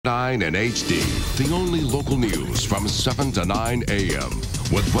9 and HD, the only local news from 7 to 9 a.m.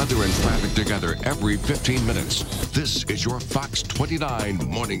 with weather and traffic together every 15 minutes. This is your Fox 29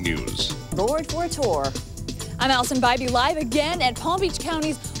 Morning News. Lord for a tour. I'm Allison Bybee, live again at Palm Beach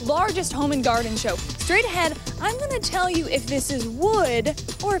County's largest home and garden show. Straight ahead, I'm going to tell you if this is wood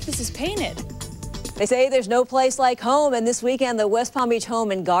or if this is painted. They say there's no place like home, and this weekend the West Palm Beach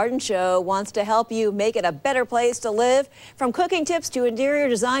Home and Garden Show wants to help you make it a better place to live. From cooking tips to interior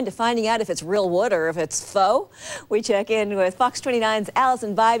design to finding out if it's real wood or if it's faux. We check in with Fox 29's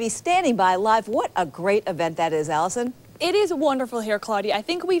Allison Bybee standing by live. What a great event that is, Allison. It is wonderful here, Claudia. I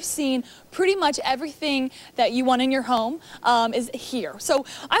think we've seen pretty much everything that you want in your home is here. So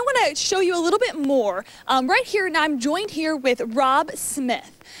I want to show you a little bit more right here. Now I'm joined here with Rob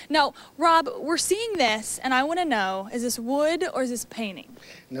Smith. Now, Rob, we're seeing this, and I want to know, is this wood or is this painting?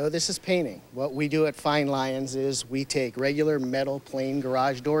 No, this is painting. What we do at Fine Lions is we take regular metal plain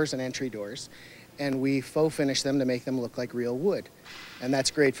garage doors and entry doors, and we faux finish them to make them look like real wood. And that's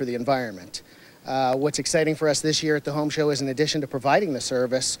great for the environment. What's exciting for us this year at the home show is, in addition to providing the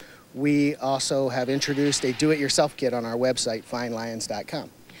service, we also have introduced a do-it-yourself kit on our website, finelions.com.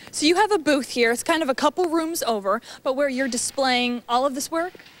 So you have a booth here. It's kind of a couple rooms over, but where you're displaying all of this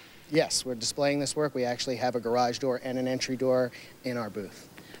work? Yes, we're displaying this work. We actually have a garage door and an entry door in our booth.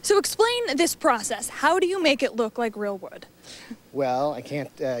 So explain this process. How do you make it look like real wood? Well, I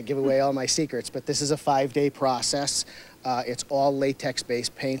can't give away all my secrets, but this is a 5-day process. It's all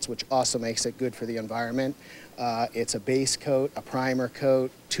latex-based paints, which also makes it good for the environment. It's a base coat, a primer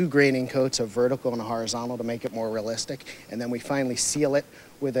coat, 2 graining coats, a vertical and a horizontal to make it more realistic. And then we finally seal it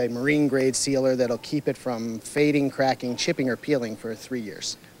with a marine grade sealer that'll keep it from fading, cracking, chipping, or peeling for 3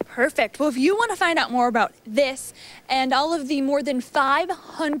 years. Perfect. Well, if you want to find out more about this and all of the more than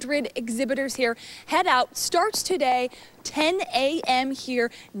 500 exhibitors here, head out. Starts today, 10 a.m.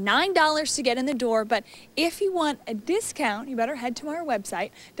 here, $9 to get in the door. But if you want a discount, you better head to our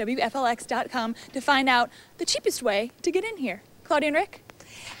website, WFLX.com, to find out the cheapest way to get in here. Claudia and Rick?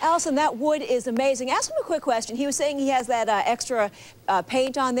 Allison, that wood is amazing. Ask him a quick question. He was saying he has that extra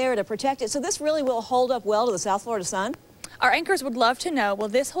paint on there to protect it. So this really will hold up well to the South Florida sun? Our anchors would love to know, will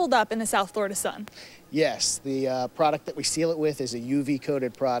this hold up in the South Florida sun? Yes, the product that we seal it with is a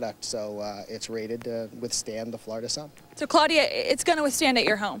UV-coated product, so it's rated to withstand the Florida sun. So, Claudia, it's going to withstand at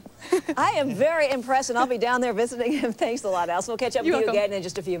your home. I am very impressed, and I'll be down there visiting him. Thanks a lot, Allison. We'll catch up with you again in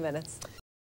just a few minutes.